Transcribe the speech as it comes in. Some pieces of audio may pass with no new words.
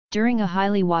During a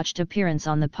highly watched appearance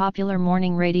on the popular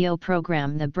morning radio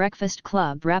program The Breakfast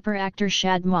Club, rapper-actor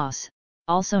Shad Moss,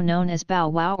 also known as Bow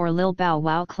Wow or Lil Bow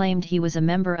Wow, claimed he was a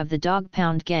member of the Dog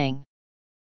Pound Gang.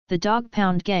 The Dog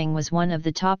Pound Gang was one of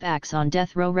the top acts on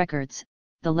Death Row Records,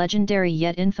 the legendary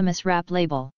yet infamous rap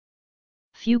label.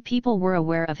 Few people were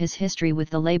aware of his history with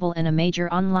the label, and a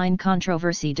major online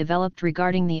controversy developed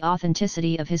regarding the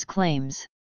authenticity of his claims.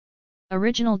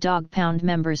 Original Dog Pound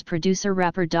members, producer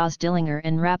rapper Daz Dillinger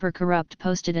and rapper Corrupt,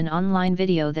 posted an online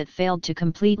video that failed to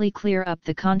completely clear up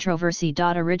the controversy.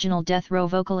 Original Death Row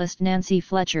vocalist Nancy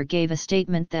Fletcher gave a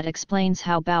statement that explains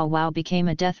how Bow Wow became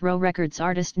a Death Row Records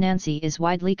artist. Nancy is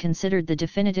widely considered the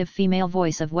definitive female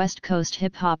voice of West Coast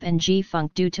hip-hop and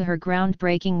G-Funk due to her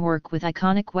groundbreaking work with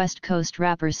iconic West Coast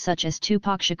rappers such as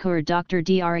Tupac Shakur, Dr.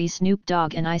 Dre, Snoop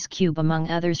Dogg and Ice Cube, among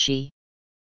others. She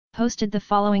posted the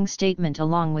following statement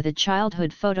along with a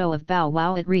childhood photo of Bow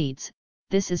Wow. It reads,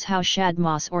 "This is how Shad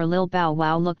Moss or Lil Bow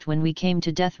Wow looked when we came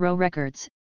to Death Row Records,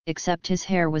 except his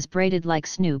hair was braided like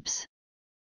Snoop's.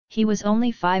 He was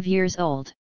only 5 years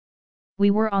old. We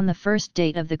were on the first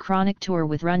date of the Chronic Tour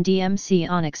with Run DMC,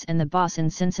 Onyx and the Boss in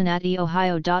Cincinnati,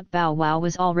 Ohio. Bow Wow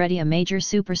was already a major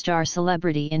superstar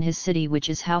celebrity in his city, which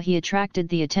is how he attracted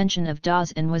the attention of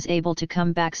Daz and was able to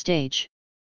come backstage.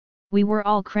 We were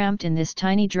all cramped in this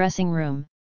tiny dressing room,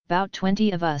 about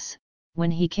 20 of us,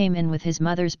 when he came in with his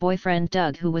mother's boyfriend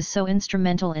Doug, who was so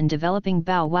instrumental in developing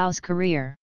Bow Wow's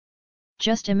career.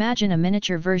 Just imagine a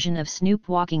miniature version of Snoop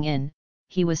walking in,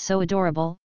 he was so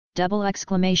adorable, ! Dre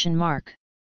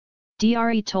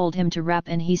told him to rap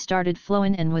and he started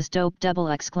flowing and was dope!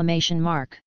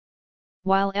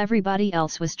 While everybody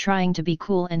else was trying to be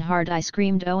cool and hard, I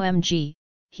screamed, OMG,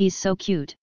 he's so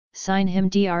cute, sign him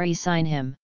Dre, sign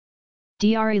him.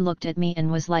 Dre looked at me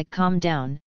and was like, calm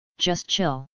down, just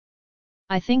chill.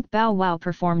 I think Bow Wow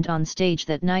performed on stage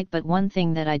that night, but one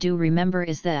thing that I do remember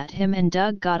is that him and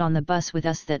Doug got on the bus with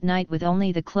us that night with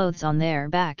only the clothes on their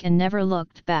back and never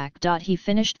looked back. He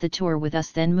finished the tour with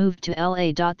us, then moved to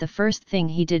LA. The first thing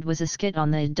he did was a skit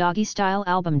on the Doggy Style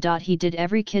album. He did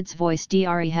every kid's voice.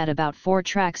 Dre had about 4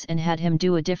 tracks and had him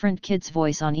do a different kid's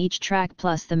voice on each track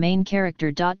plus the main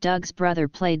character. Doug's brother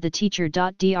played the teacher.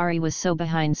 Dre was so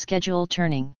behind schedule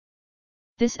turning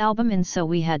this album in, so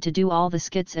we had to do all the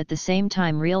skits at the same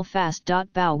time real fast.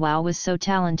 Bow Wow was so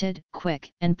talented,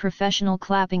 quick, and professional,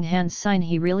 clapping hands sign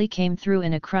he really came through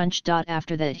in a crunch.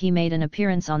 After that he made an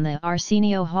appearance on the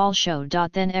Arsenio Hall show.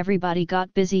 Then everybody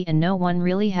got busy and no one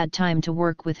really had time to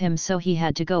work with him, so he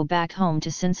had to go back home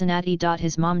to Cincinnati.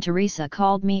 His mom Teresa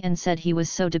called me and said he was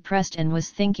so depressed and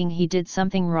was thinking he did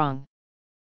something wrong.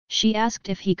 She asked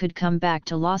if he could come back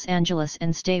to Los Angeles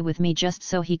and stay with me just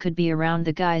so he could be around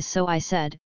the guys, so I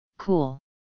said, cool.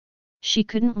 She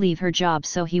couldn't leave her job,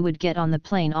 so he would get on the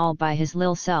plane all by his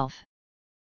lil self.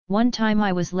 One time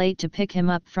I was late to pick him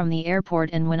up from the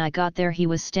airport, and when I got there he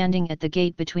was standing at the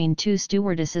gate between 2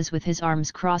 stewardesses with his arms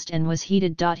crossed and was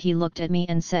heated. He looked at me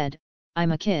and said,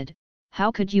 I'm a kid, how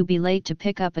could you be late to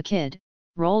pick up a kid,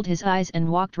 rolled his eyes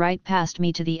and walked right past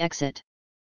me to the exit.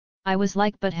 I was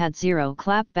like, but had zero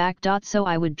clap back. So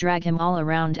I would drag him all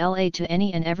around LA to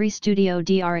any and every studio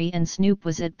Dre and Snoop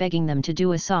was at, begging them to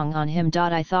do a song on him.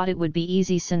 I thought it would be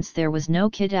easy since there was no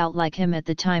kid out like him at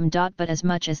the time. But as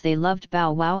much as they loved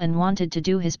Bow Wow and wanted to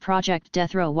do his project,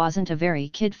 Death Row wasn't a very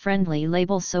kid-friendly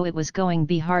label, so it was going to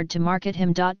be hard to market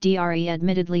him. Dre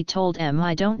admittedly told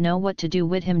I don't know what to do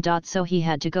with him. So he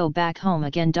had to go back home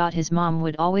again. His mom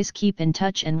would always keep in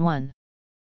touch, and one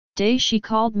day she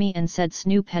called me and said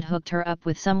Snoop had hooked her up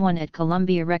with someone at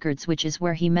Columbia Records, which is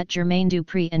where he met Jermaine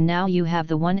Dupri, and now you have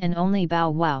the one and only Bow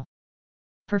Wow.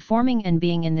 Performing and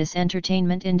being in this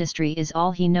entertainment industry is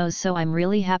all he knows, so I'm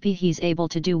really happy he's able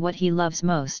to do what he loves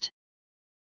most.